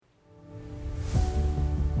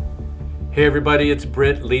Hey everybody, it's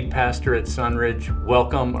Britt, lead pastor at Sunridge.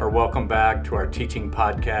 Welcome back to our teaching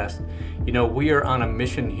podcast. You know, we are on a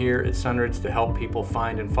mission here at Sunridge to help people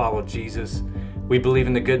find and follow Jesus. We believe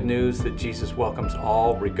in the good news that Jesus welcomes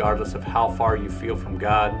all, regardless of how far you feel from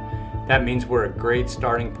God. That means we're a great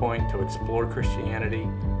starting point to explore Christianity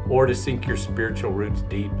or to sink your spiritual roots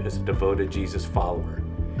deep as a devoted Jesus follower.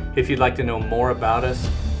 If you'd like to know more about us,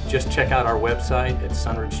 just check out our website at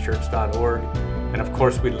sunridgechurch.org. And of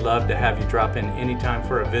course, we'd love to have you drop in anytime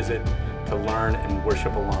for a visit to learn and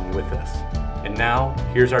worship along with us. And now,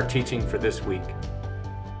 here's our teaching for this week.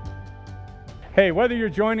 Hey, whether you're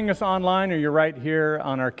joining us online or you're right here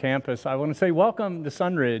on our campus, I want to say welcome to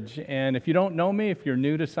Sunridge. And if you don't know me, if you're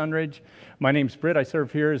new to Sunridge, my name's Britt. I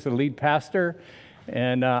serve here as the lead pastor.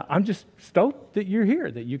 And I'm just stoked that you're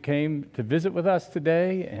here, that you came to visit with us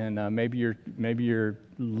today. And maybe you're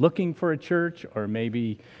looking for a church, or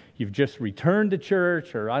maybe you've just returned to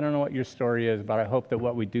church, or I don't know what your story is, but I hope that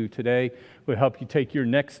what we do today will help you take your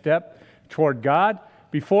next step toward God.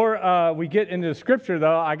 Before we get into the scripture,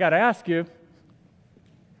 though, I got to ask you,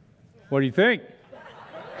 what do you think?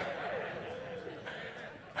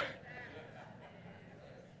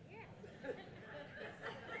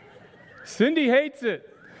 Cindy hates it.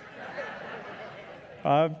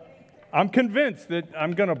 I'm convinced that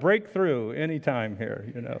I'm going to break through anytime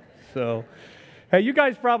here, So, hey, you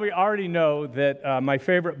guys probably already know that my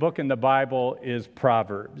favorite book in the Bible is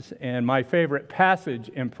Proverbs. And my favorite passage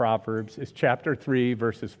in Proverbs is chapter 3,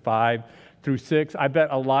 verses 5 through 6. I bet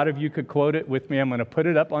a lot of you could quote it with me. I'm going to put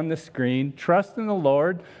it up on the screen. Trust in the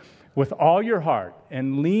Lord with all your heart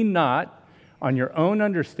and lean not on your own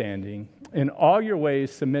understanding. In all your ways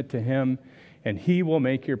submit to Him, and He will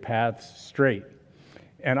make your paths straight.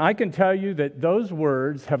 And I can tell you that those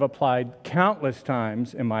words have applied countless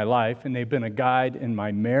times in my life, and they've been a guide in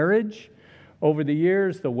my marriage over the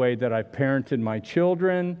years, the way that I've parented my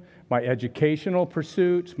children, my educational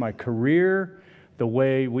pursuits, my career, the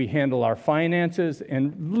way we handle our finances,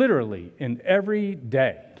 and literally in every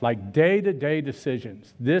day, like day-to-day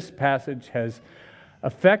decisions, this passage has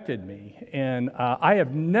affected me. And I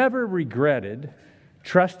have never regretted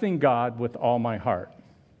trusting God with all my heart.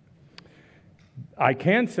 I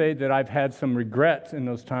can say that I've had some regrets in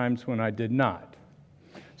those times when I did not.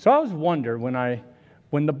 So I always wonder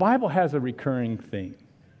when the Bible has a recurring theme,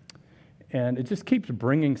 and it just keeps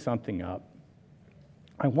bringing something up,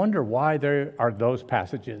 I wonder why there are those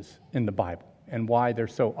passages in the Bible and why they're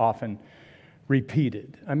so often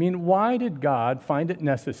repeated. I mean, why did God find it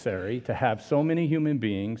necessary to have so many human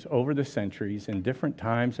beings over the centuries in different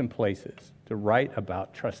times and places to write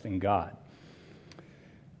about trusting God?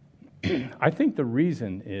 I think the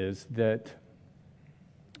reason is that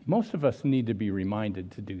most of us need to be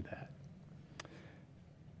reminded to do that.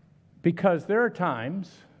 Because there are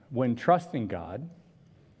times when trusting God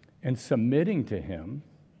and submitting to Him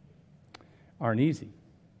aren't easy.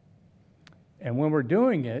 And when we're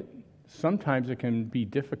doing it, sometimes it can be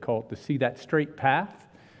difficult to see that straight path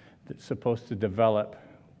that's supposed to develop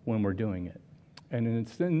when we're doing it. And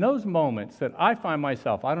it's in those moments that I find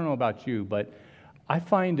myself, I don't know about you, but I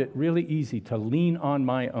find it really easy to lean on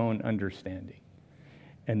my own understanding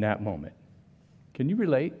in that moment. Can you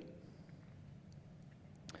relate?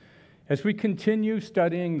 As we continue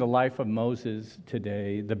studying the life of Moses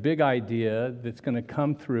today, the big idea that's going to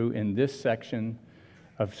come through in this section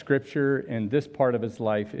of Scripture and this part of his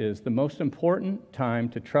life is the most important time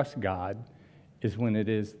to trust God is when it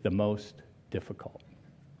is the most difficult.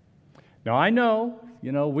 Now, I know,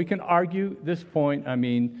 we can argue this point. I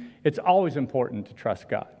mean, it's always important to trust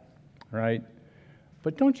God, right?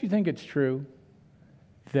 But don't you think it's true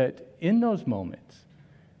that in those moments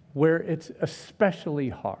where it's especially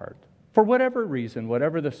hard, for whatever reason,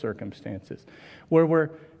 whatever the circumstances,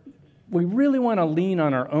 where we really want to lean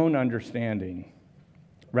on our own understanding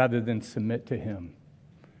rather than submit to Him,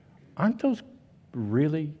 aren't those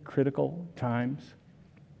really critical times?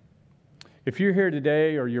 If you're here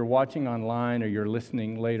today, or you're watching online, or you're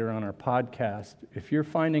listening later on our podcast, if you're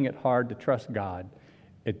finding it hard to trust God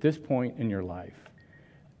at this point in your life,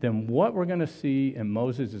 then what we're going to see in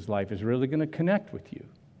Moses' life is really going to connect with you.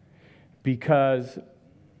 Because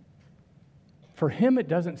for him, it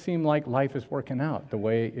doesn't seem like life is working out the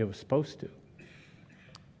way it was supposed to.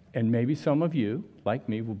 And maybe some of you, like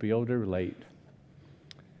me, will be able to relate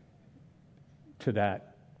to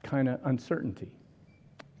that kind of uncertainty.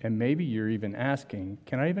 And maybe you're even asking,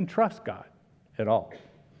 can I even trust God at all? I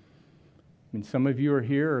mean, some of you are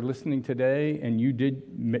here or listening today, and you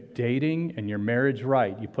did dating and your marriage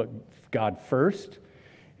right. You put God first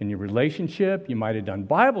in your relationship. You might have done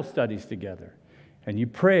Bible studies together, and you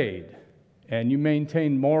prayed, and you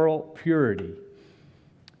maintain moral purity.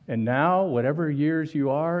 And now, whatever years you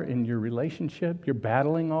are in your relationship, you're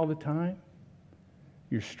battling all the time.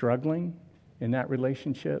 You're struggling in that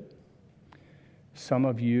relationship. Some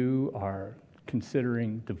of you are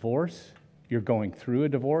considering divorce. You're going through a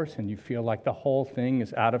divorce and you feel like the whole thing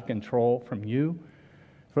is out of control from you,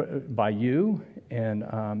 by you. And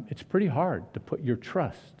it's pretty hard to put your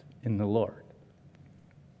trust in the Lord.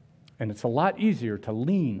 And it's a lot easier to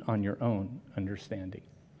lean on your own understanding.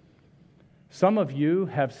 Some of you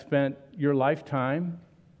have spent your lifetime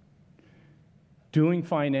doing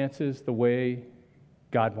finances the way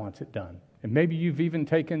God wants it done. And maybe you've even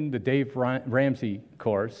taken the Dave Ramsey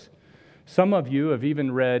course. Some of you have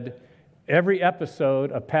even read every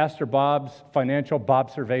episode of Pastor Bob's Financial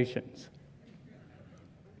Bobservations.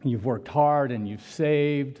 You've worked hard and you've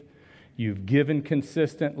saved, you've given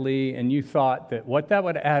consistently, and you thought that what that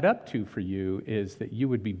would add up to for you is that you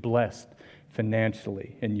would be blessed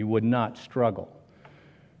financially and you would not struggle.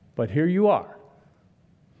 But here you are,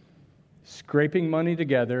 scraping money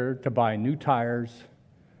together to buy new tires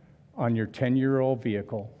on your 10-year-old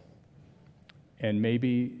vehicle. And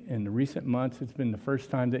maybe in the recent months, it's been the first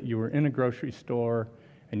time that you were in a grocery store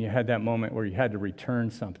and you had that moment where you had to return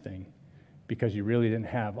something because you really didn't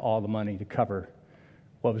have all the money to cover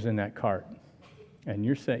what was in that cart. And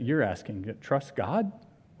you're asking, trust God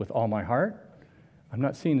with all my heart? I'm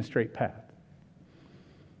not seeing a straight path.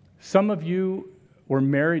 Some of you were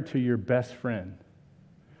married to your best friend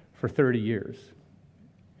for 30 years.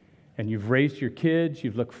 And you've raised your kids,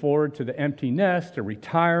 you've looked forward to the empty nest, to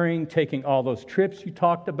retiring, taking all those trips you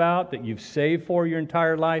talked about that you've saved for your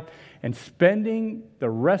entire life, and spending the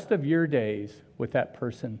rest of your days with that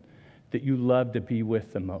person that you love to be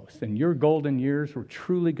with the most. And your golden years were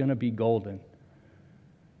truly going to be golden.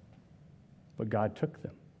 But God took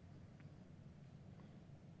them.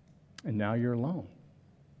 And now you're alone.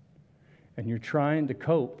 And you're trying to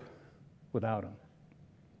cope without Him.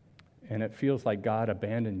 And it feels like God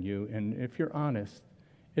abandoned you. And if you're honest,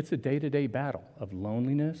 it's a day-to-day battle of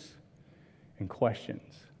loneliness and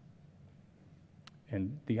questions.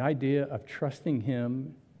 And the idea of trusting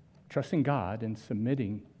Him, trusting God and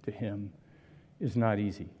submitting to Him is not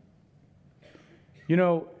easy. You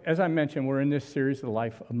know, as I mentioned, we're in this series of the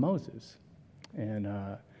life of Moses. And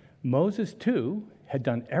Moses, too, had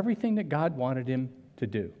done everything that God wanted him to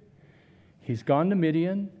do. He's gone to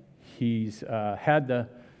Midian. He's had the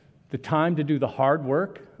time to do the hard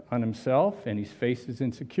work on himself, and he's faced his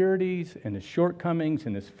insecurities and his shortcomings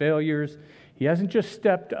and his failures. He hasn't just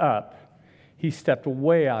stepped up. He's stepped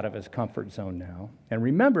way out of his comfort zone now. And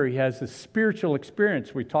remember, he has this spiritual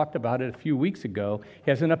experience. We talked about it a few weeks ago.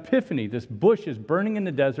 He has an epiphany. This bush is burning in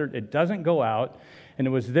the desert. It doesn't go out. And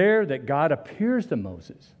it was there that God appears to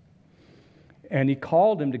Moses. And he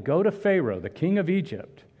called him to go to Pharaoh, the king of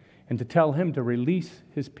Egypt, and to tell him to release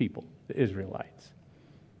his people, the Israelites.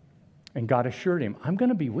 And God assured him, I'm going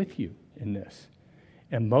to be with you in this.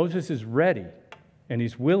 And Moses is ready, and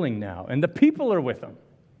he's willing now. And the people are with him.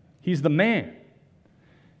 He's the man.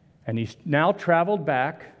 And he's now traveled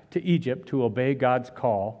back to Egypt to obey God's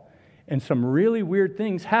call. And some really weird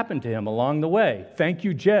things happened to him along the way. Thank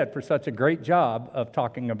you, Jed, for such a great job of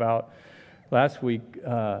talking about last week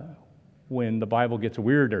when the Bible gets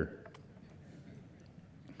weirder.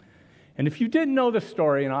 And if you didn't know the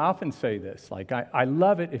story, and I often say this, like I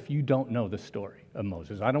love it if you don't know the story of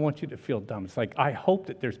Moses. I don't want you to feel dumb. It's like I hope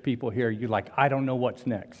that there's people here, you're like, I don't know what's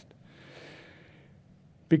next.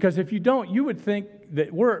 Because if you don't, you would think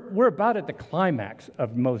that we're about at the climax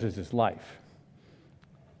of Moses' life.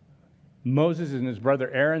 Moses and his brother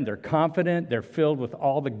Aaron, they're confident, they're filled with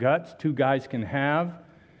all the guts two guys can have.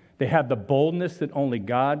 They have the boldness that only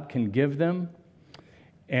God can give them.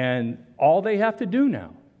 And all they have to do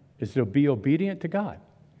now is to be obedient to God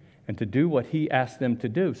and to do what He asked them to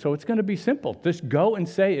do. So it's going to be simple. Just go and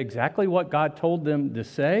say exactly what God told them to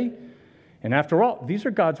say. And after all, these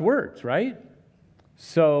are God's words, right?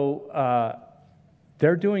 So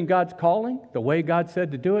they're doing God's calling the way God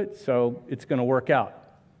said to do it, so it's going to work out.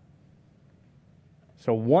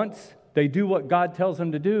 So once they do what God tells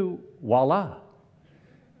them to do, voila,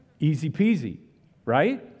 easy peasy,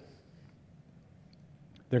 right?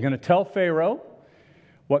 They're going to tell Pharaoh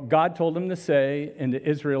what God told them to say, and the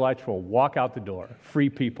Israelites will walk out the door, free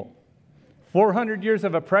people. 400 years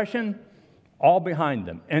of oppression, all behind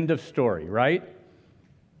them. End of story, right?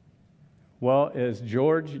 Well, as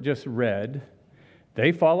George just read,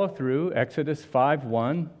 they follow through. Exodus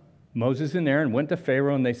 5:1. Moses and Aaron went to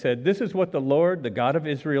Pharaoh and they said, "This is what the Lord, the God of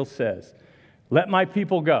Israel, says. Let my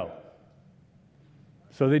people go."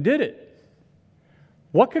 So they did it.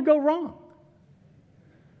 What could go wrong?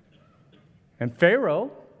 And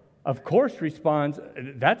Pharaoh, of course, responds,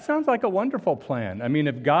 that sounds like a wonderful plan. I mean,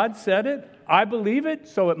 if God said it, I believe it,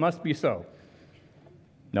 so it must be so.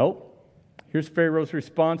 Nope. Here's Pharaoh's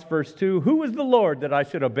response, verse 2. Who is the Lord that I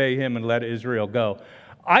should obey him and let Israel go?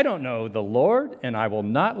 I don't know the Lord, and I will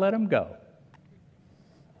not let him go.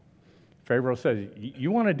 Pharaoh says,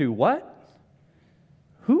 you want to do what?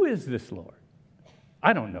 Who is this Lord?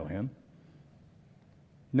 I don't know him.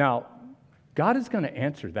 Now, God is going to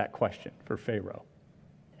answer that question for Pharaoh.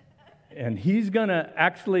 And he's going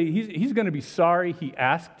to be sorry he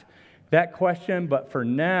asked that question, but for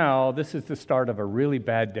now, this is the start of a really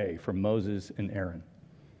bad day for Moses and Aaron.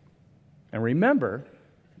 And remember,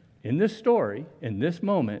 in this story, in this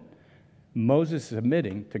moment, Moses is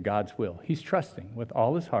submitting to God's will. He's trusting with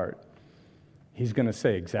all his heart. He's going to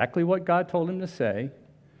say exactly what God told him to say,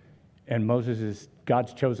 and Moses is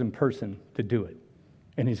God's chosen person to do it.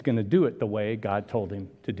 And he's going to do it the way God told him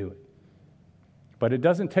to do it. But it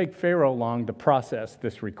doesn't take Pharaoh long to process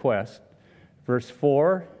this request. Verse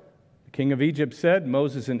 4, the king of Egypt said,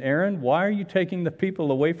 Moses and Aaron, why are you taking the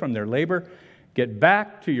people away from their labor? Get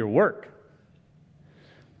back to your work.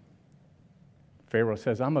 Pharaoh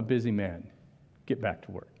says, I'm a busy man. Get back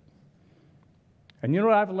to work. And you know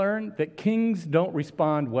what I've learned? That kings don't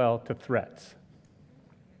respond well to threats.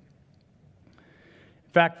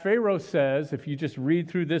 In fact, Pharaoh says, if you just read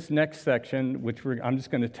through this next section, which I'm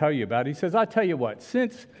just going to tell you about, he says, I'll tell you what,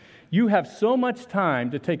 since you have so much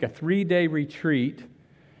time to take a 3-day retreat,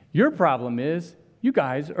 your problem is you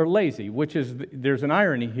guys are lazy, which is, there's an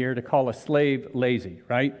irony here to call a slave lazy,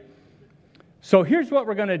 right? So here's what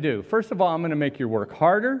we're going to do. First of all, I'm going to make your work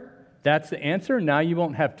harder. That's the answer. Now you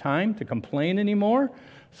won't have time to complain anymore.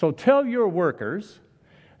 So tell your workers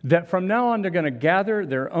that from now on they're going to gather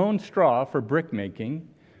their own straw for brick making,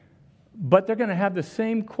 but they're going to have the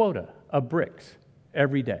same quota of bricks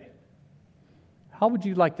every day. How would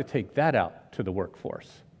you like to take that out to the workforce?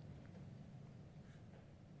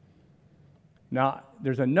 Now,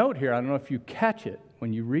 there's a note here. I don't know if you catch it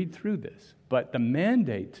when you read through this, but the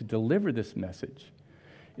mandate to deliver this message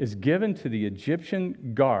is given to the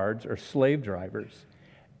Egyptian guards or slave drivers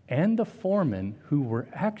and the foremen who were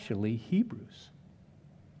actually Hebrews.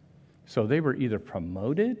 So they were either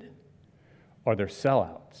promoted or they're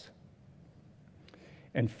sellouts.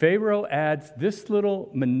 And Pharaoh adds this little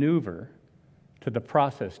maneuver to the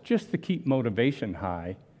process just to keep motivation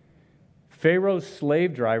high. Pharaoh's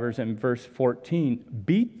slave drivers in verse 14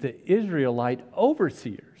 beat the Israelite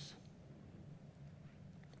overseers,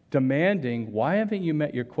 demanding, why haven't you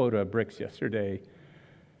met your quota of bricks yesterday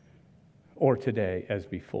or today as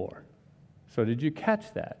before? So did you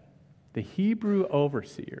catch that? The Hebrew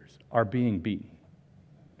overseers are being beaten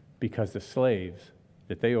because the slaves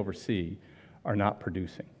that they oversee are not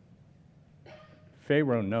producing.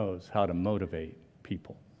 Pharaoh knows how to motivate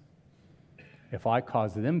people. If I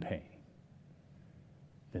cause them pain,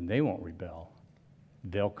 then they won't rebel.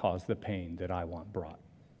 They'll cause the pain that I want brought.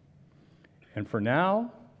 And for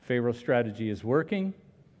now, Pharaoh's strategy is working.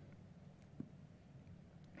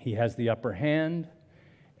 He has the upper hand.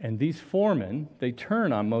 And these foremen, they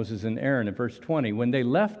turn on Moses and Aaron in verse 20. When they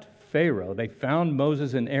left Pharaoh, they found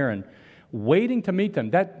Moses and Aaron waiting to meet them.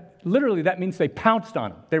 That means they pounced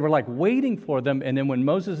on them. They were like waiting for them. And then when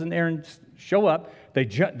Moses and Aaron show up, they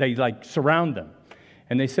surround them.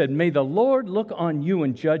 And they said, may the Lord look on you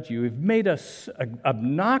and judge you. You've made us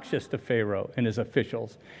obnoxious to Pharaoh and his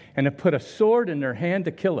officials and have put a sword in their hand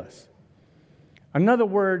to kill us. In other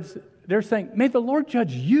words, they're saying, may the Lord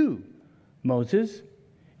judge you, Moses.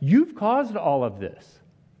 You've caused all of this.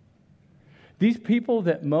 These people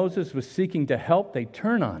that Moses was seeking to help, they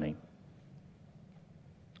turn on him.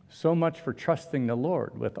 So much for trusting the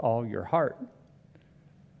Lord with all your heart.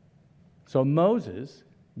 So Moses,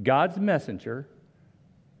 God's messenger,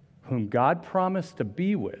 whom God promised to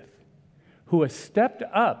be with, who has stepped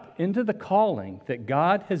up into the calling that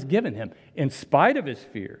God has given him, in spite of his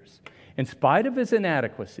fears, in spite of his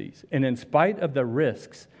inadequacies, and in spite of the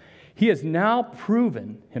risks, he has now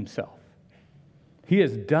proven himself. He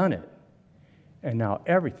has done it. And now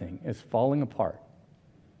everything is falling apart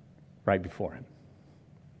right before him.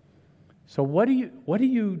 So what do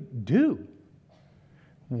you do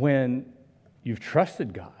when you've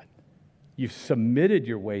trusted God? You've submitted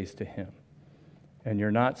your ways to him, and you're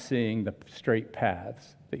not seeing the straight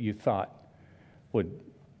paths that you thought would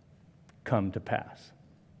come to pass.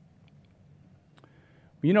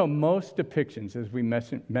 You know, most depictions, as we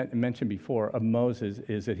mentioned before, of Moses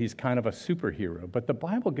is that he's kind of a superhero, but the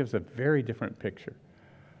Bible gives a very different picture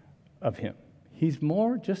of him. He's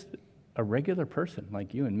more just a regular person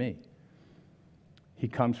like you and me. He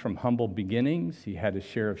comes from humble beginnings. He had his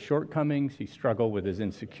share of shortcomings. He struggled with his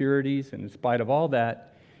insecurities. And in spite of all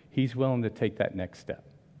that, he's willing to take that next step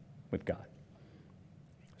with God.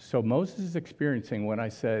 So Moses is experiencing what I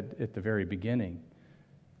said at the very beginning,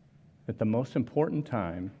 that the most important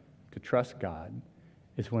time to trust God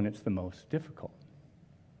is when it's the most difficult.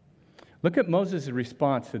 Look at Moses'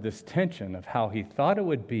 response to this tension of how he thought it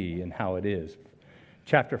would be and how it is.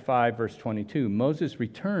 Chapter 5, verse 22, Moses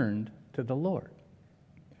returned to the Lord.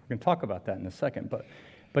 We're going to talk about that in a second.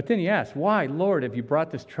 But then he asked, why, Lord, have you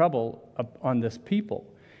brought this trouble on this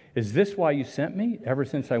people? Is this why you sent me? Ever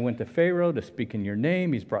since I went to Pharaoh to speak in your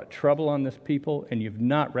name, he's brought trouble on this people, and you've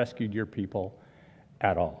not rescued your people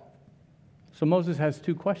at all. So Moses has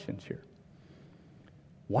two questions here.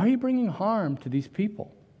 Why are you bringing harm to these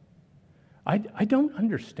people? I don't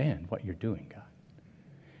understand what you're doing, God.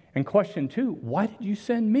 And question two, why did you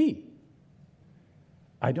send me?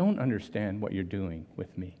 I don't understand what you're doing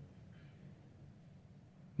with me.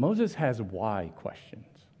 Moses has why questions.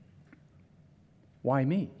 Why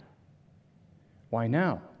me? Why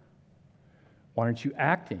now? Why aren't you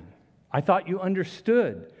acting? I thought you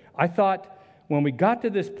understood. I thought when we got to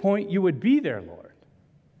this point, you would be there, Lord.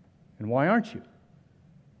 And why aren't you?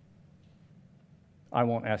 I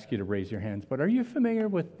won't ask you to raise your hands, but are you familiar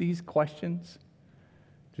with these questions?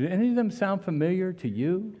 Do any of them sound familiar to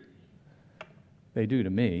you? They do to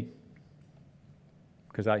me,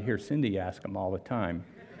 because I hear Cindy ask them all the time.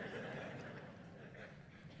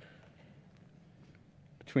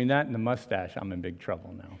 Between that and the mustache, I'm in big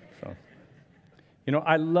trouble now. So,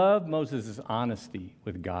 I love Moses' honesty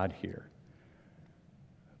with God here.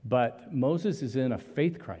 But Moses is in a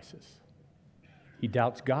faith crisis. He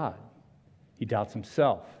doubts God. He doubts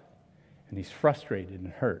himself. And he's frustrated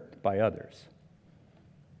and hurt by others.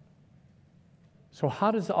 So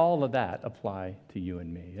how does all of that apply to you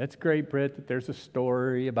and me? That's great, Britt, that there's a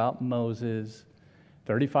story about Moses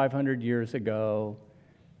 3,500 years ago,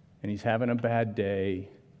 and he's having a bad day.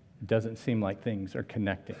 It doesn't seem like things are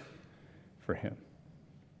connecting for him.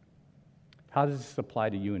 How does this apply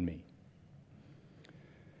to you and me?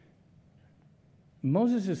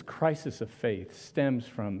 Moses' crisis of faith stems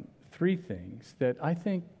from three things that I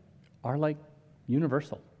think are like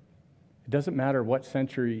universal. It doesn't matter what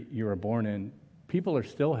century you were born in, people are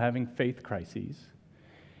still having faith crises,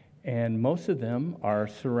 and most of them are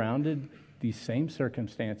surrounded these same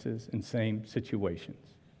circumstances and same situations.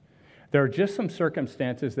 There are just some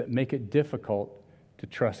circumstances that make it difficult to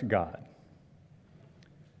trust God.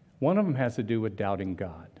 One of them has to do with doubting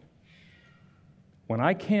God. When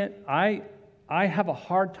I have a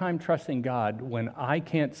hard time trusting God when I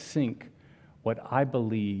can't sync what I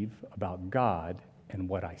believe about God and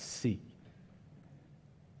what I see.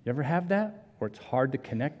 You ever have that, where it's hard to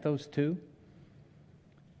connect those two?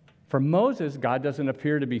 For Moses, God doesn't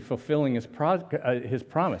appear to be fulfilling his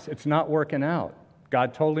promise. It's not working out.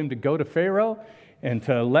 God told him to go to Pharaoh and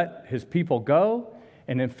to let his people go.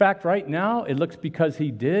 And in fact, right now, it looks because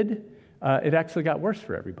he did, it actually got worse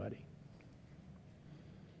for everybody.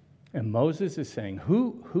 And Moses is saying,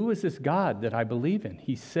 who is this God that I believe in?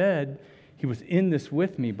 He said he was in this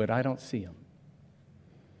with me, but I don't see him.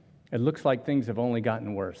 It looks like things have only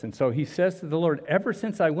gotten worse. And so he says to the Lord, ever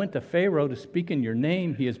since I went to Pharaoh to speak in your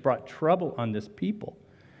name, he has brought trouble on this people.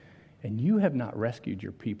 And you have not rescued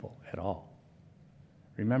your people at all.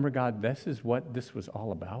 Remember, God, this is what this was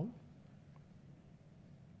all about.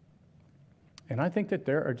 And I think that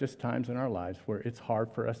there are just times in our lives where it's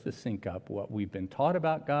hard for us to sync up what we've been taught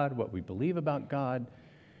about God, what we believe about God,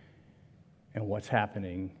 and what's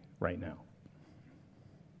happening right now.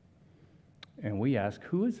 And we ask,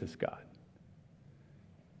 who is this God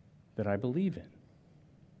that I believe in?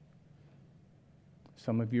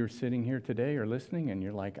 Some of you are sitting here today or listening, and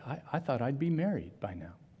you're like, I thought I'd be married by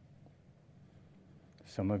now.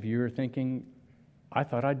 Some of you are thinking, I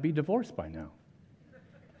thought I'd be divorced by now.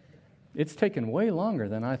 It's taken way longer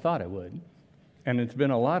than I thought it would, and it's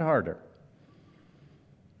been a lot harder.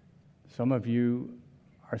 Some of you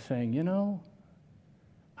are saying,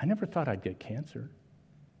 I never thought I'd get cancer.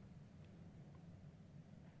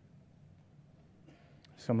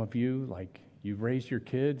 Some of you, you've raised your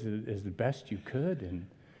kids as the best you could, and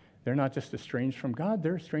they're not just estranged from God,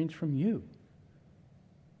 they're estranged from you.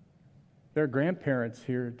 There are grandparents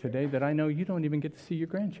here today that I know you don't even get to see your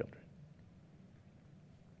grandchildren.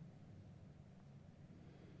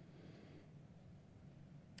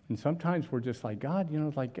 And sometimes we're just like, God,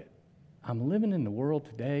 I'm living in the world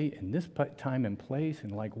today in this time and place,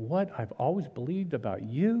 and what I've always believed about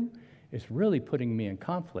you is really putting me in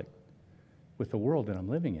conflict with the world that I'm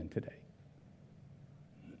living in today.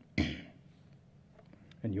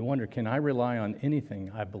 And you wonder, can I rely on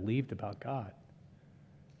anything I believed about God?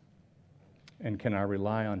 And can I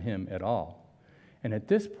rely on him at all? And at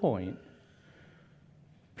this point,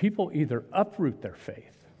 people either uproot their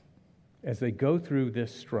faith as they go through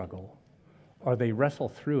this struggle, or they wrestle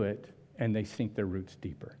through it and they sink their roots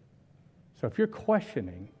deeper. So if you're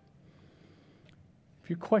questioning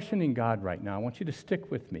God right now, I want you to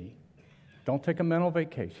stick with me. Don't take a mental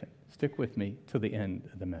vacation. Stick with me to the end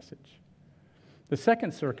of the message. The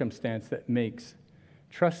second circumstance that makes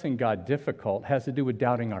trusting God difficult has to do with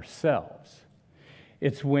doubting ourselves.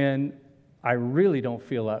 It's when I really don't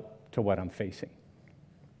feel up to what I'm facing.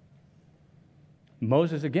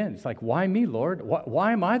 Moses, again, it's like, why me, Lord?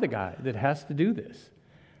 Why am I the guy that has to do this?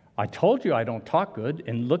 I told you I don't talk good,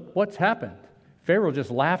 and look what's happened. Pharaoh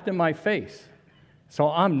just laughed in my face. So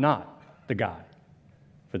I'm not the guy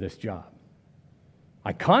for this job.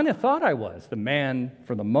 I kind of thought I was the man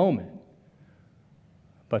for the moment,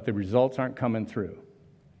 but the results aren't coming through.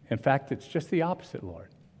 In fact, it's just the opposite, Lord.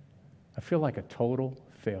 I feel like a total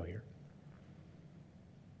failure.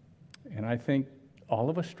 And I think all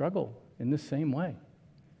of us struggle in the same way.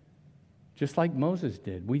 Just like Moses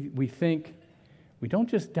did. We think, we don't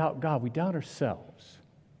just doubt God, we doubt ourselves.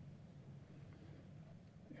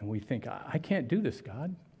 And we think, I can't do this,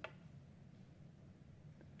 God.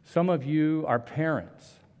 Some of you are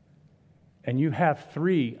parents, and you have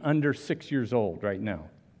 3 under 6 years old right now.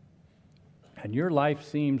 And your life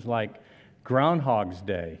seems like Groundhog's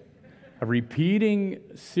Day, a repeating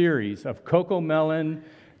series of Cocoa Melon,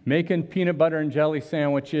 making peanut butter and jelly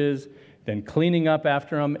sandwiches, then cleaning up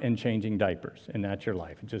after them and changing diapers. And that's your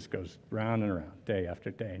life. It just goes round and around, day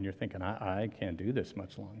after day. And you're thinking, I can't do this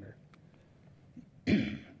much longer.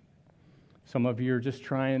 Some of you are just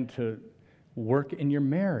trying to work in your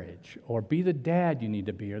marriage, or be the dad you need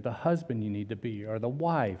to be, or the husband you need to be, or the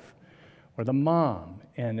wife, or the mom.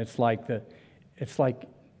 And it's like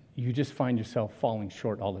you just find yourself falling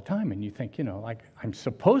short all the time. And you think, like, I'm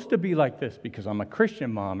supposed to be like this because I'm a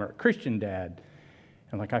Christian mom or a Christian dad.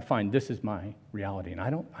 And like, I find this is my reality, and I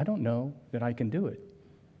don't know that I can do it.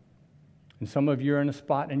 And some of you are in a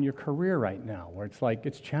spot in your career right now where it's like,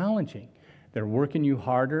 it's challenging. They're working you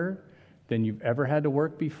harder than you've ever had to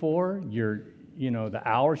work before. The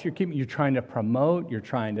hours you're keeping, you're trying to promote, you're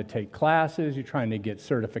trying to take classes, you're trying to get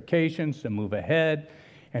certifications to move ahead.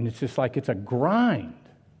 And it's just like, it's a grind.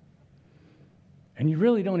 And you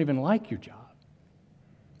really don't even like your job.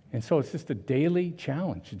 And so it's just a daily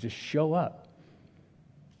challenge to just show up.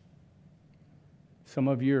 Some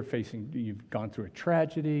of you you've gone through a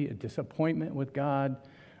tragedy, a disappointment with God,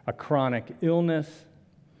 a chronic illness,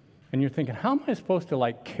 and you're thinking, how am I supposed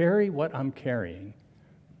to carry what I'm carrying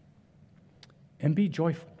and be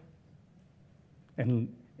joyful and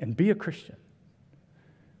be a Christian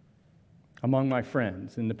among my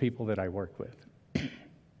friends and the people that I work with?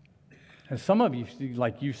 And some of you,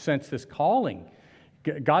 you sense this calling.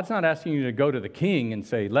 God's not asking you to go to the king and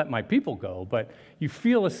say, let my people go, but you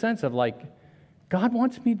feel a sense of God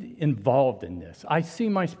wants me involved in this. I see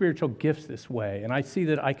my spiritual gifts this way, and I see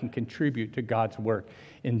that I can contribute to God's work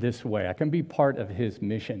in this way. I can be part of his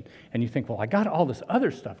mission. And you think, well, I got all this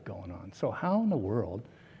other stuff going on, so how in the world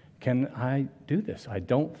can I do this? I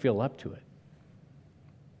don't feel up to it.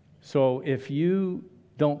 So if you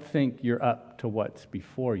don't think you're up to what's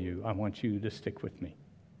before you, I want you to stick with me.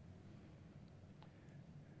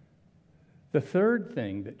 The third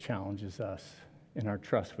thing that challenges us in our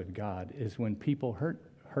trust with God is when people hurt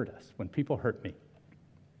us, when people hurt me.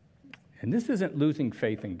 And this isn't losing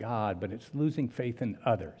faith in God, but it's losing faith in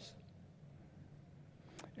others.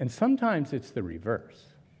 And sometimes it's the reverse.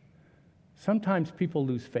 Sometimes people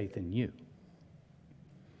lose faith in you.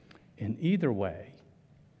 In either way,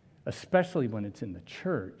 especially when it's in the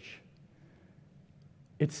church,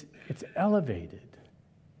 it's elevated.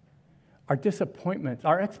 Our disappointments,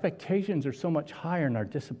 our expectations are so much higher and our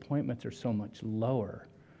disappointments are so much lower.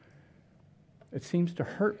 It seems to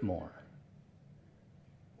hurt more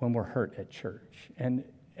when we're hurt at church. And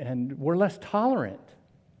we're less tolerant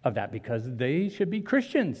of that because they should be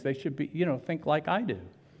Christians. They should be, think like I do.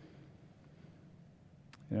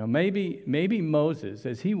 Maybe Moses,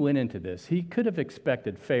 as he went into this, he could have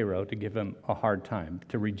expected Pharaoh to give him a hard time,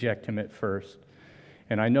 to reject him at first.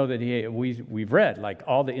 And I know that we've read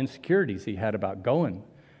all the insecurities he had about going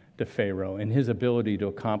to Pharaoh and his ability to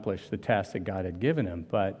accomplish the task that God had given him.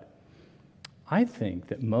 But I think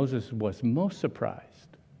that Moses was most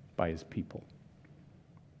surprised by his people.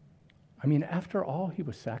 I mean, after all, he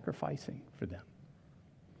was sacrificing for them.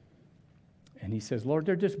 And he says, Lord,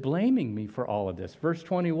 they're just blaming me for all of this. Verse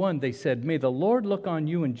 21, they said, may the Lord look on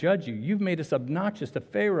you and judge you. You've made us obnoxious to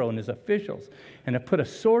Pharaoh and his officials and have put a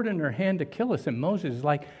sword in their hand to kill us. And Moses is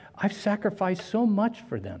like, I've sacrificed so much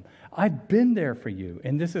for them. I've been there for you.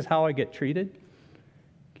 And this is how I get treated.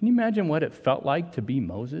 Can you imagine what it felt like to be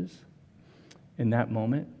Moses in that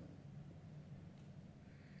moment?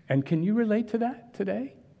 And can you relate to that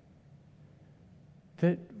today?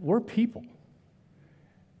 That we're people.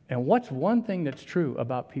 And what's one thing that's true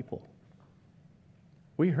about people?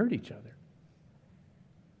 We hurt each other.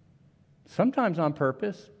 Sometimes on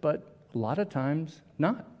purpose, but a lot of times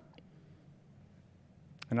not.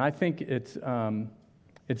 And I think it's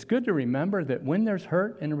good to remember that when there's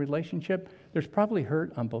hurt in a relationship, there's probably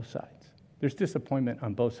hurt on both sides. There's disappointment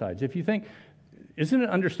on both sides. If you think, isn't it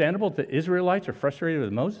understandable that the Israelites are frustrated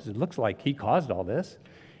with Moses? It looks like he caused all this.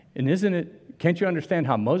 And can't you understand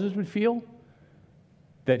how Moses would feel?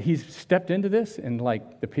 That he's stepped into this and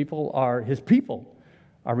like his people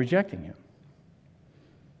are rejecting him.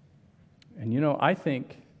 And I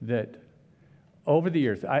think that over the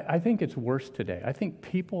years, I think it's worse today. I think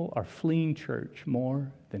people are fleeing church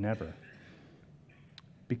more than ever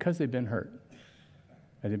because they've been hurt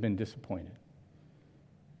and they've been disappointed.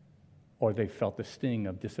 Or they felt the sting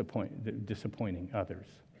of disappointing others.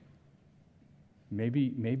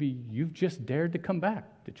 Maybe you've just dared to come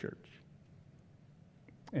back to church.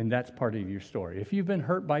 And that's part of your story. If you've been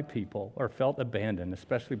hurt by people or felt abandoned,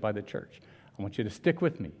 especially by the church, I want you to stick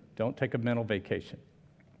with me. Don't take a mental vacation.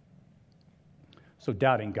 So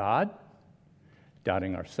doubting God,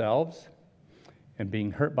 doubting ourselves, and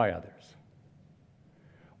being hurt by others.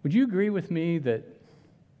 Would you agree with me that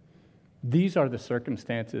these are the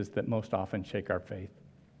circumstances that most often shake our faith?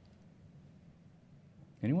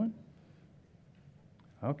 Anyone?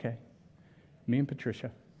 Okay. Me and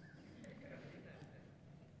Patricia.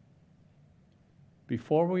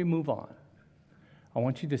 Before we move on, I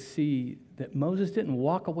want you to see that Moses didn't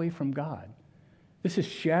walk away from God. This is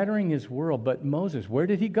shattering his world, but Moses, where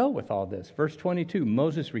did he go with all this? Verse 22,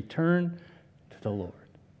 Moses returned to the Lord.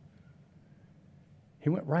 He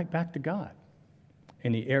went right back to God,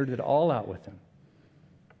 and he aired it all out with him.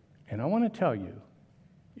 And I want to tell you,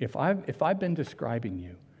 if I've been describing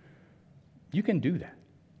you, you can do that.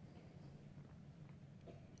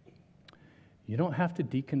 You don't have to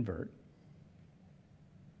deconvert.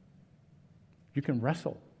 You can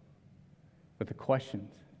wrestle with the questions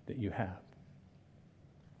that you have.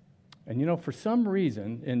 And for some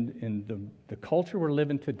reason, in the culture we're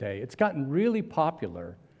living today, it's gotten really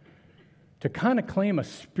popular to kind of claim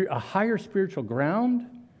a higher spiritual ground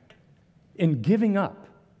in giving up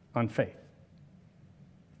on faith.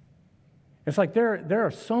 It's like there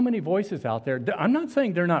are so many voices out there. I'm not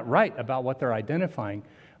saying they're not right about what they're identifying,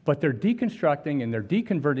 but they're deconstructing and they're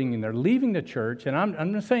deconverting and they're leaving the church. And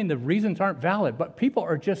I'm not saying the reasons aren't valid, but people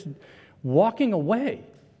are just walking away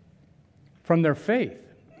from their faith.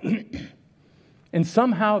 And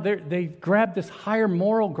somehow they grab this higher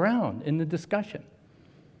moral ground in the discussion.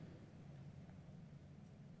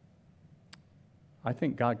 I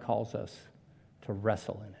think God calls us to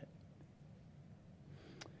wrestle in it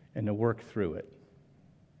and to work through it,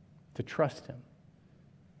 to trust Him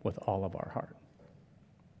with all of our heart.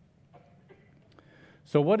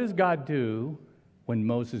 So what does God do when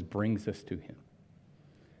Moses brings us to Him?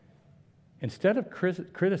 Instead of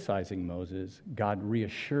criticizing Moses, God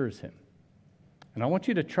reassures him. And I want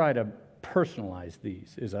you to try to personalize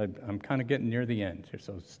these as I'm kind of getting near the end here,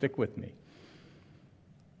 so stick with me.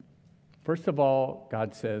 First of all,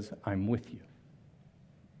 God says, I'm with you.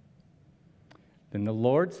 Then the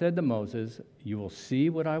Lord said to Moses, you will see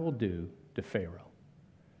what I will do to Pharaoh.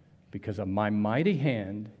 Because of my mighty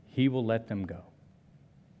hand, he will let them go.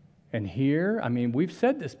 And here, we've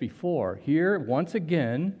said this before. Here, once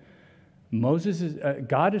again,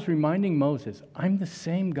 God is reminding Moses, I'm the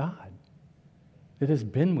same God that has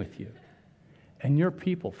been with you and your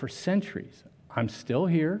people for centuries. I'm still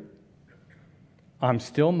here. I'm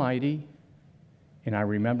still mighty. And I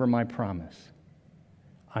remember my promise.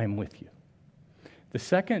 I'm with you. The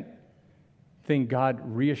second thing God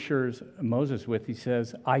reassures Moses with, he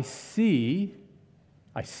says, I see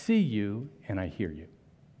you and I hear you.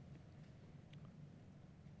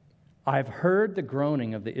 I've heard the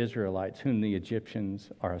groaning of the Israelites whom the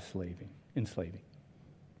Egyptians are enslaving.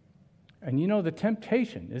 And the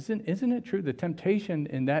temptation, isn't it true? The temptation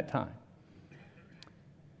in that time,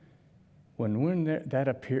 when we're in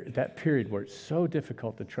that period where it's so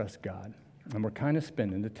difficult to trust God, and we're kind of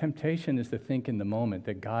spinning, the temptation is to think in the moment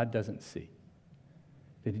that God doesn't see,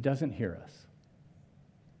 that He doesn't hear us.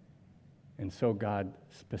 And so God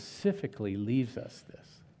specifically leaves us this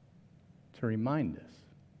to remind us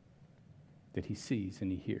that he sees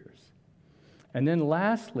and he hears. And then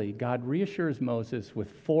lastly, God reassures Moses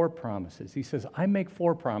with 4 promises. He says, I make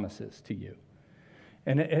 4 promises to you.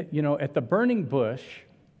 And, at the burning bush,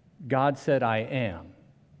 God said, I am.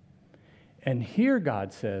 And here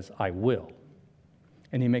God says, I will.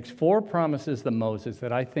 And he makes 4 promises to Moses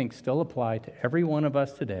that I think still apply to every one of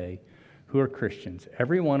us today who are Christians.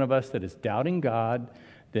 Every one of us that is doubting God,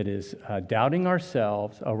 that is doubting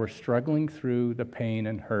ourselves, or we're struggling through the pain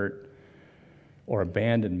and hurt or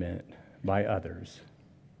abandonment by others.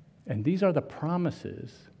 And these are the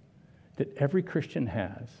promises that every Christian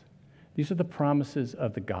has. These are the promises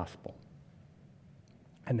of the gospel.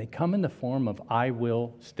 And they come in the form of I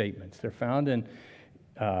will statements. They're found in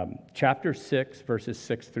chapter 6, verses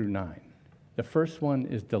 6 through 9. The first one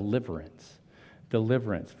is deliverance.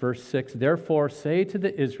 Deliverance. Verse 6, therefore say to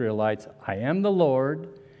the Israelites, I am the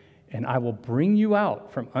Lord, and I will bring you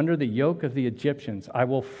out from under the yoke of the Egyptians. I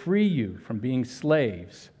will free you from being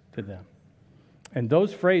slaves to them. And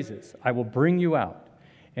those phrases, I will bring you out,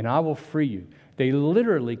 and I will free you, they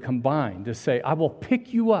literally combine to say, I will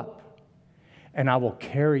pick you up, and I will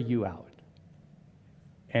carry you out.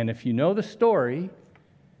 And if you know the story,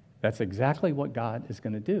 that's exactly what God is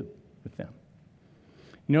going to do with them.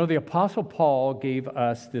 The Apostle Paul gave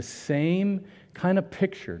us this same kind of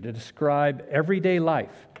picture to describe everyday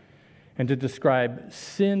life and to describe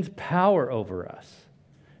sin's power over us,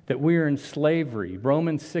 that we are in slavery.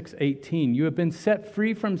 Romans 6:18, you have been set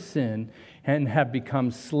free from sin and have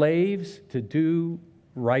become slaves to do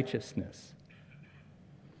righteousness.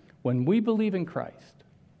 When we believe in Christ,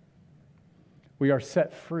 we are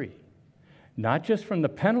set free, not just from the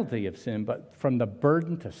penalty of sin, but from the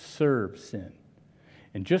burden to serve sin.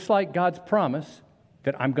 And just like God's promise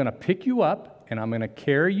that I'm going to pick you up and I'm going to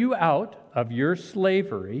carry you out of your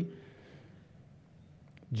slavery,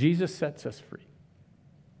 Jesus sets us free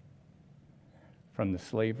from the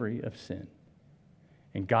slavery of sin.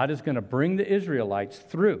 And God is going to bring the Israelites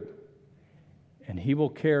through, and he will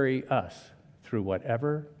carry us through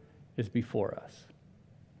whatever is before us.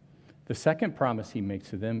 The second promise he makes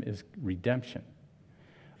to them is redemption.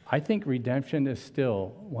 I think redemption is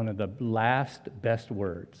still one of the last best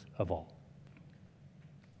words of all.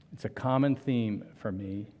 It's a common theme for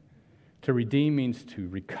me. To redeem means to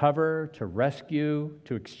recover, to rescue,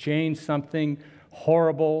 to exchange something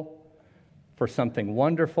horrible for something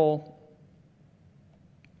wonderful.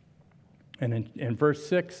 And in verse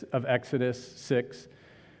 6 of Exodus 6,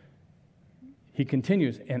 he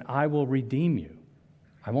continues, and I will redeem you.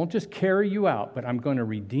 I won't just carry you out, but I'm going to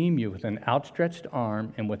redeem you with an outstretched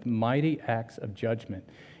arm and with mighty acts of judgment.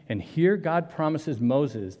 And here God promises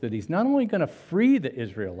Moses that he's not only going to free the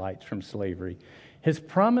Israelites from slavery, his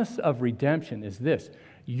promise of redemption is this: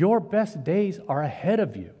 your best days are ahead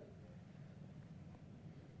of you.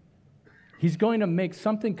 He's going to make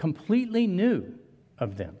something completely new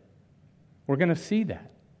of them. We're going to see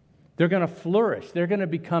that. They're going to flourish. They're going to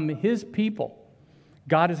become his people.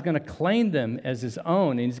 God is going to claim them as his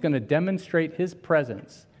own, and he's going to demonstrate his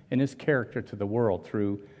presence and his character to the world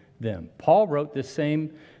through them. Paul wrote this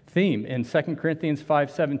same theme in 2 Corinthians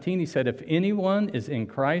 5:17. He said, if anyone is in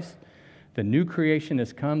Christ, the new creation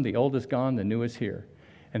has come, the old is gone, the new is here.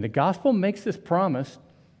 And the gospel makes this promise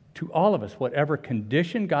to all of us, whatever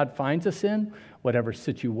condition God finds us in, whatever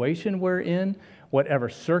situation we're in, whatever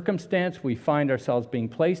circumstance we find ourselves being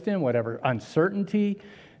placed in, whatever uncertainty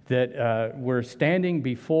that we're standing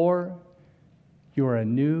before, you're a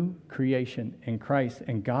new creation in Christ.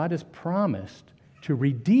 And God has promised to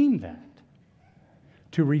redeem that,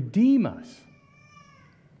 to redeem us.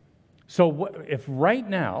 So if right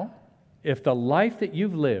now, if the life that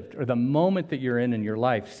you've lived or the moment that you're in your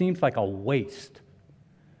life seems like a waste,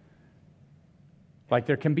 like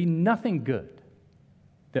there can be nothing good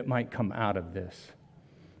that might come out of this,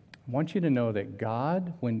 I want you to know that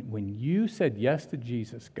God, when you said yes to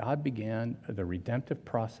Jesus, God began the redemptive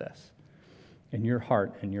process in your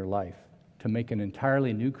heart and your life to make an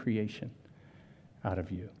entirely new creation out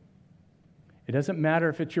of you. It doesn't matter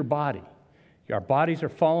if it's your body. Our bodies are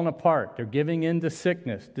falling apart. They're giving in to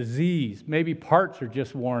sickness, disease. Maybe parts are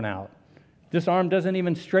just worn out. This arm doesn't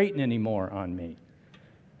even straighten anymore on me.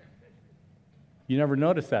 You never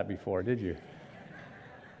noticed that before, did you?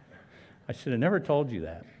 I should have never told you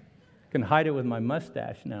that. I can hide it with my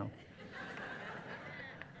mustache now.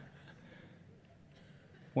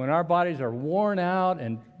 When our bodies are worn out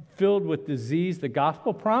and filled with disease, the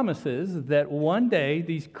gospel promises that one day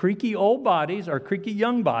these creaky old bodies, or creaky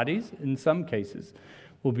young bodies in some cases,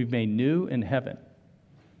 will be made new in heaven.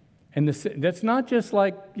 And that's not just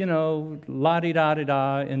like,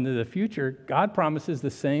 la-di-da-di-da into the future. God promises the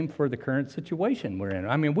same for the current situation we're in.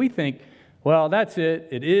 I mean, we think, well, that's it.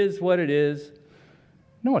 It is what it is.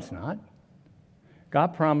 No, it's not.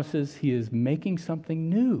 God promises he is making something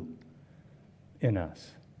new in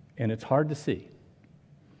us, and it's hard to see.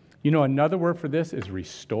 Another word for this is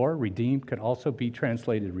restore. Redeem could also be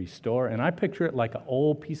translated restore, and I picture it like an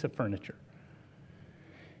old piece of furniture.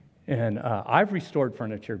 And I've restored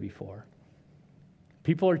furniture before.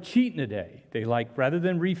 People are cheating today. They rather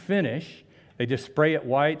than refinish, they just spray it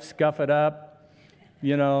white, scuff it up.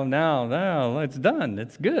 Now it's done.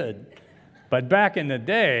 It's good. But back in the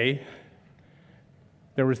day,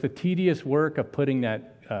 there was the tedious work of putting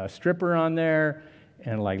that stripper on there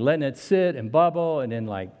and letting it sit and bubble and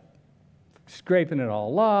then scraping it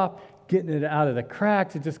all off, getting it out of the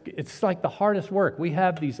cracks. It's like the hardest work. We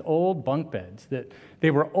have these old bunk beds that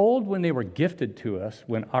they were old when they were gifted to us,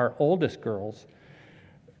 when our oldest girls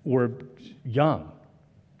were young.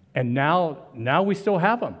 And now we still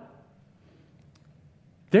have them.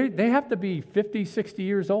 They have to be 50, 60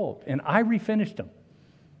 years old. And I refinished them.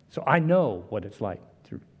 So I know what it's like.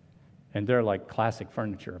 And they're like classic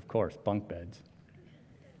furniture, of course, bunk beds.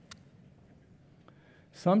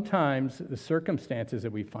 Sometimes the circumstances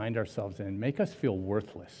that we find ourselves in make us feel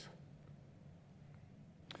worthless.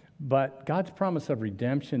 But God's promise of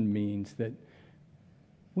redemption means that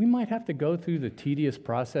we might have to go through the tedious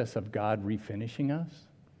process of God refinishing us.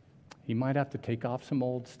 He might have to take off some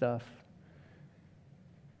old stuff.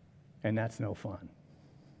 And that's no fun.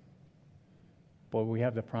 But we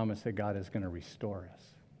have the promise that God is going to restore us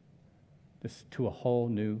to a whole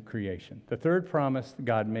new creation. The third promise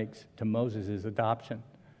God makes to Moses is adoption.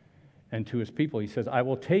 And to his people, he says, I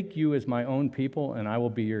will take you as my own people, and I will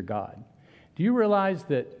be your God. Do you realize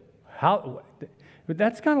that's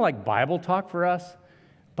kind of like Bible talk for us?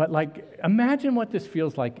 But imagine what this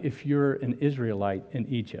feels like if you're an Israelite in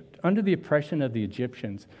Egypt. Under the oppression of the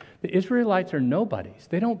Egyptians, the Israelites are nobodies.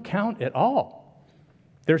 They don't count at all.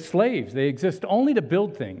 They're slaves. They exist only to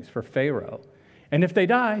build things for Pharaoh. And if they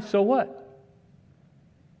die, so what?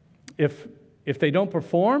 If they don't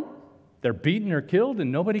perform, they're beaten or killed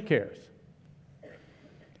and nobody cares.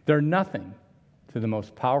 They're nothing to the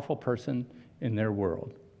most powerful person in their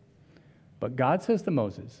world. But God says to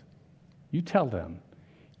Moses, you tell them,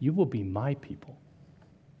 you will be my people.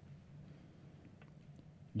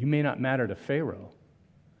 You may not matter to Pharaoh,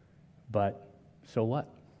 but so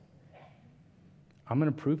what? I'm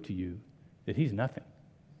going to prove to you that he's nothing.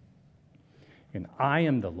 And I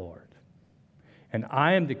am the Lord. And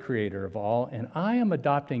I am the creator of all, and I am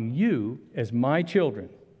adopting you as my children.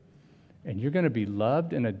 And you're going to be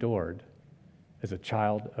loved and adored as a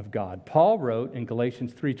child of God. Paul wrote in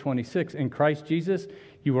Galatians 3:26, in Christ Jesus,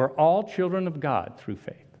 you are all children of God through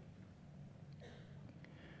faith.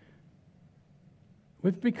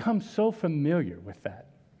 We've become so familiar with that.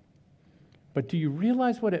 But do you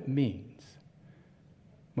realize what it means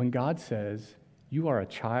when God says, you are a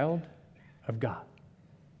child of God?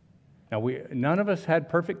 Now, none of us had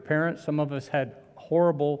perfect parents. Some of us had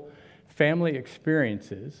horrible family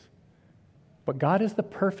experiences. But God is the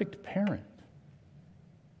perfect parent.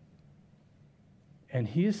 And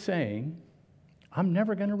he is saying, I'm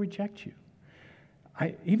never going to reject you.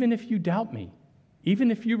 Even if you doubt me,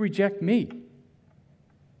 even if you reject me,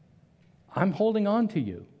 I'm holding on to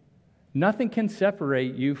you. Nothing can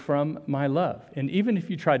separate you from my love. And even if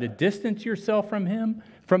you try to distance yourself from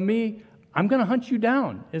me, I'm going to hunt you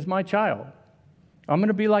down as my child. I'm going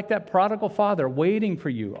to be like that prodigal father waiting for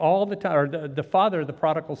you all the time, or the father of the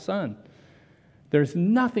prodigal son. There's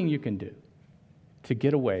nothing you can do to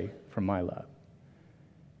get away from my love.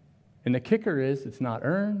 And the kicker is, it's not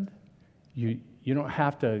earned. You don't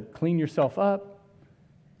have to clean yourself up.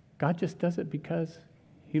 God just does it because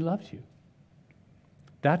he loves you.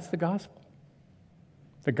 That's the gospel.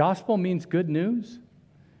 The gospel means good news.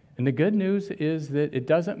 And the good news is that it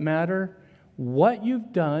doesn't matter what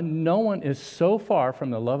you've done. No one is so far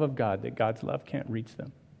from the love of God that God's love can't reach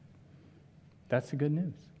them. That's the good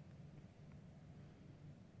news.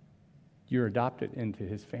 You're adopted into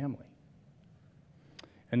his family.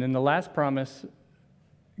 And then the last promise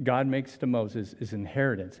God makes to Moses is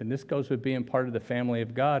inheritance. And this goes with being part of the family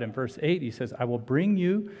of God. In verse 8, he says, I will bring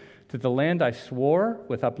you to the land I swore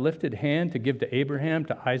with uplifted hand to give to Abraham,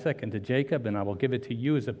 to Isaac, and to Jacob, and I will give it to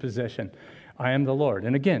you as a possession. I am the Lord.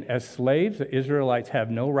 And again, as slaves, the Israelites have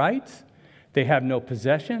no rights. They have no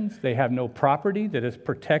possessions. They have no property that is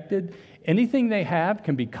protected. Anything they have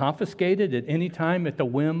can be confiscated at any time at the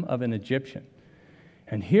whim of an Egyptian.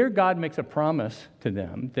 And here God makes a promise to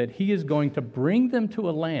them that he is going to bring them to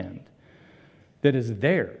a land that is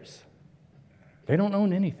theirs. They don't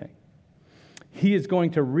own anything. He is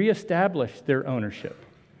going to reestablish their ownership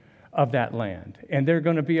of that land, and they're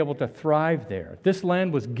going to be able to thrive there. This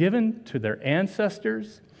land was given to their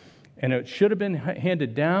ancestors, and it should have been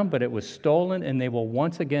handed down, but it was stolen, and they will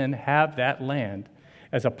once again have that land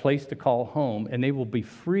as a place to call home, and they will be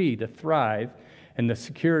free to thrive in the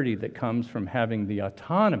security that comes from having the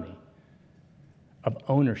autonomy of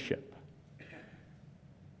ownership.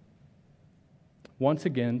 Once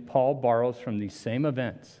again, Paul borrows from these same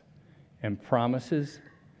events and promises,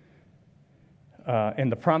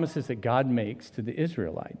 and the promises that God makes to the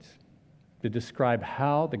Israelites to describe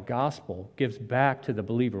how the gospel gives back to the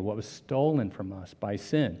believer what was stolen from us by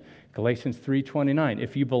sin. Galatians 3:29,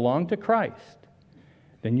 if you belong to Christ,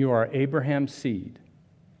 then you are Abraham's seed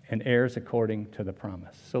and heirs according to the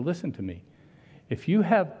promise. So listen to me. If you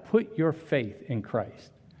have put your faith in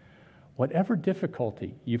Christ, whatever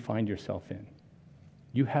difficulty you find yourself in,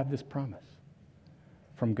 you have this promise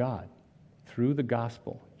from God through the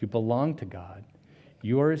gospel. You belong to God.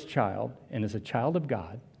 You are his child, and as a child of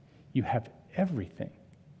God, you have everything.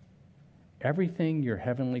 Everything your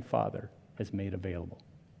heavenly Father has made available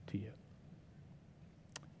to you.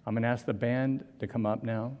 I'm going to ask the band to come up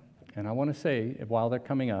now, and I want to say, while they're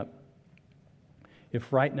coming up,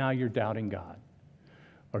 if right now you're doubting God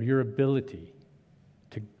or your ability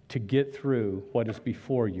to get through what is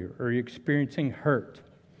before you, or you're experiencing hurt,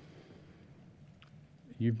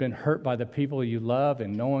 you've been hurt by the people you love,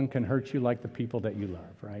 and no one can hurt you like the people that you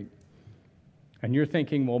love, right? And you're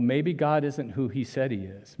thinking, well, maybe God isn't who he said he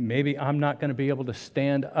is. Maybe I'm not going to be able to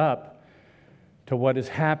stand up to what is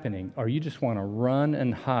happening. Or you just want to run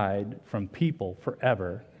and hide from people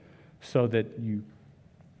forever so that you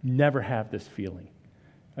never have this feeling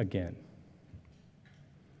again.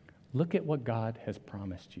 Look at what God has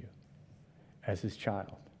promised you as his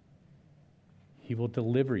child. He will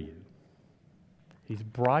deliver you.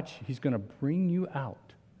 He's going to bring you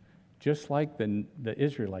out, just like the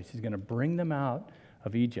Israelites. He's going to bring them out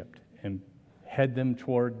of Egypt and head them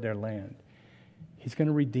toward their land. He's going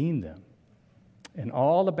to redeem them. And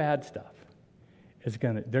all the bad stuff,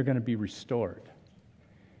 they're going to be restored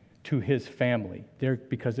to his family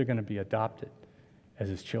because they're going to be adopted as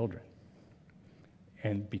his children.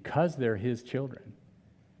 And because they're his children,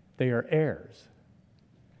 they are heirs.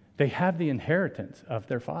 They have the inheritance of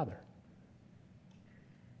their father.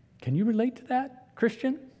 Can you relate to that,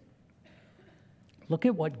 Christian? Look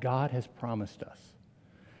at what God has promised us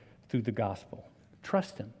through the gospel.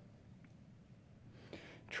 Trust him.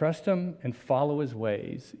 Trust him and follow his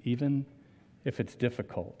ways, even if it's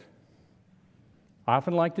difficult. I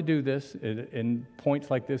often like to do this in points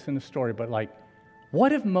like this in the story, but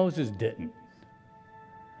what if Moses didn't?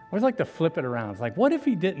 I always like to flip it around. It's like, what if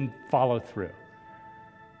he didn't follow through?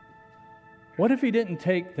 What if he didn't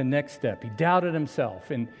take the next step? He doubted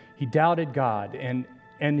himself, and he doubted God, and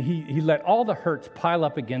he let all the hurts pile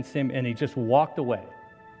up against him, and he just walked away.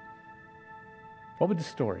 What would the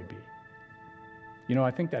story be?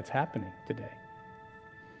 I think that's happening today.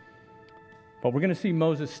 But we're going to see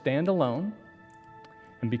Moses stand alone,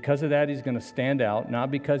 and because of that, he's going to stand out, not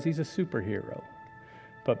because he's a superhero,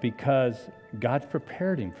 but because God's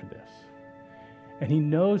prepared him for this. And he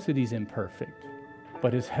knows that he's imperfect,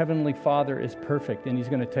 but his heavenly Father is perfect, and he's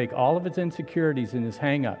going to take all of his insecurities and his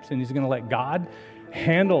hang-ups, and he's going to let God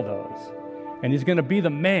handle those. And he's going to be the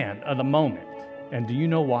man of the moment. And do you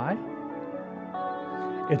know why?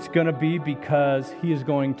 It's going to be because he is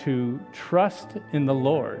going to trust in the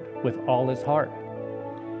Lord with all his heart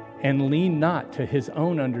and lean not to his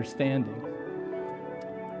own understanding.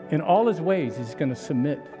 In all his ways, he's going to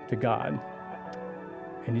submit to God,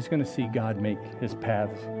 and he's going to see God make his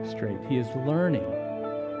paths straight. He is learning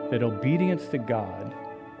that obedience to God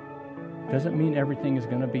doesn't mean everything is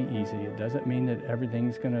going to be easy. It doesn't mean that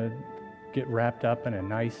everything's going to get wrapped up in a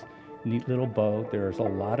nice, neat little bow. There's a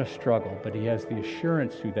lot of struggle, but he has the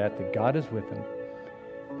assurance through that God is with him,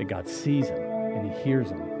 that God sees him, and he hears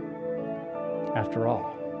him. After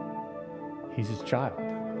all, he's his child.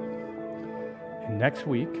 And next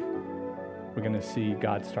week, we're going to see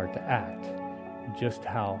God start to act, just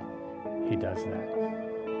how he does that.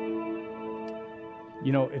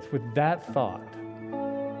 It's with that thought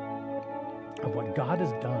of what God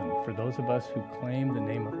has done for those of us who claim the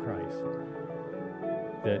name of Christ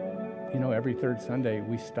that, every third Sunday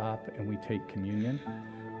we stop and we take communion.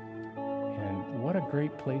 And what a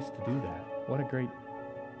great place to do that. What a great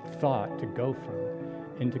thought to go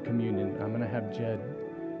from into communion. I'm going to have Jed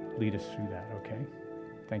lead us through that, okay?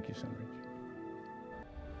 Thank you, Sunridge.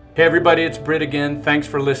 Hey everybody, it's Britt again. Thanks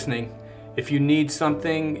for listening. If you need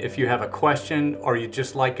something, if you have a question, or you'd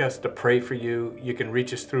just like us to pray for you, you can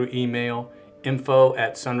reach us through email,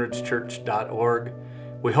 info@sunridgechurch.org.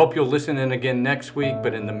 We hope you'll listen in again next week,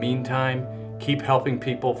 but in the meantime, keep helping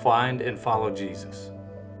people find and follow Jesus.